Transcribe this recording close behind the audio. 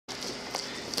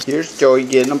Here's Joey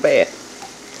getting a bath.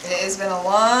 It has been a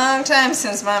long time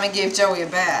since Mommy gave Joey a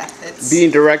bath. It's being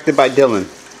directed by Dylan.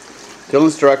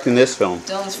 Dylan's directing this film.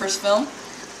 Dylan's first film?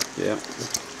 Yeah.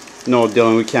 No,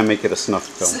 Dylan, we can't make it a snuff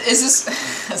film. Is this...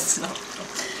 I was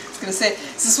going to say,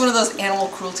 is this one of those animal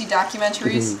cruelty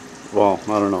documentaries? Well,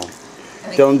 I don't know.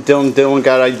 Dylan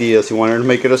got ideas. He wanted to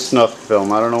make it a snuff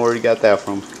film. I don't know where he got that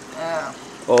from.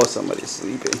 Oh, somebody's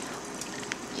sleeping.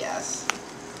 Yes.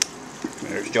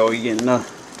 There's Joey getting a...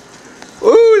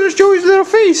 Ooh, there's Joey's little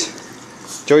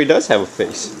face. Joey does have a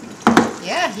face.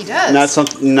 Yeah, he does.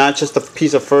 Not just a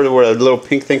piece of fur where a little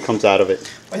pink thing comes out of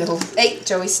it. Or the little... Hey,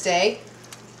 Joey, stay.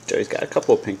 Joey's got a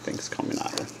couple of pink things coming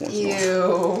out of it.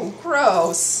 Ew,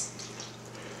 gross.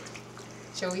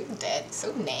 Joey, Dad,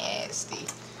 so nasty.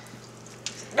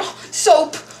 Oh,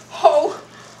 soap!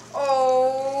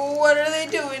 Oh, what are they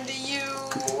doing to you?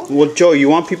 Well, Joey, you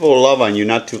want people to love on you,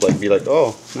 not to like be like,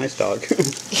 oh, nice dog.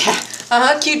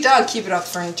 Yeah, cute dog, keep it off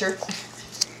the furniture.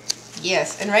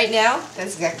 Yes, and right now,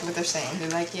 that's exactly what they're saying. They're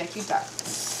like, yeah, cute dog.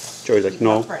 Joey's like,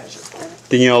 no.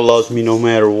 Danielle loves me no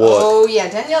matter what. Oh, yeah,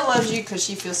 Danielle loves you because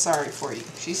she feels sorry for you.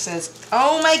 She says,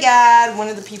 oh my God, when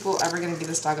are the people ever going to give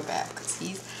this dog a bath? Because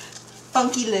he's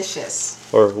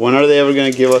funky-licious. Or when are they ever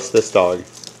going to give us this dog?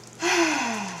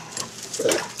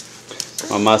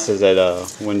 My mom says that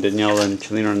when Danielle and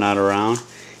Chalina are not around,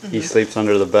 he sleeps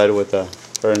under the bed with her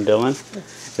and Dylan.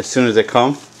 As soon as they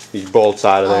come, he bolts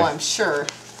out of there. Oh, I'm sure.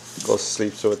 Goes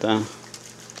sleeps with them.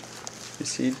 You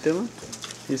see Dylan?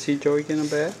 You see Joey getting a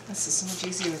bath? This is so much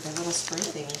easier with that little spray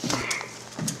thing.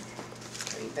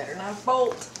 So you better not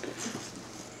bolt.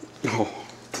 Oh.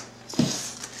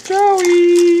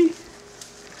 Joey!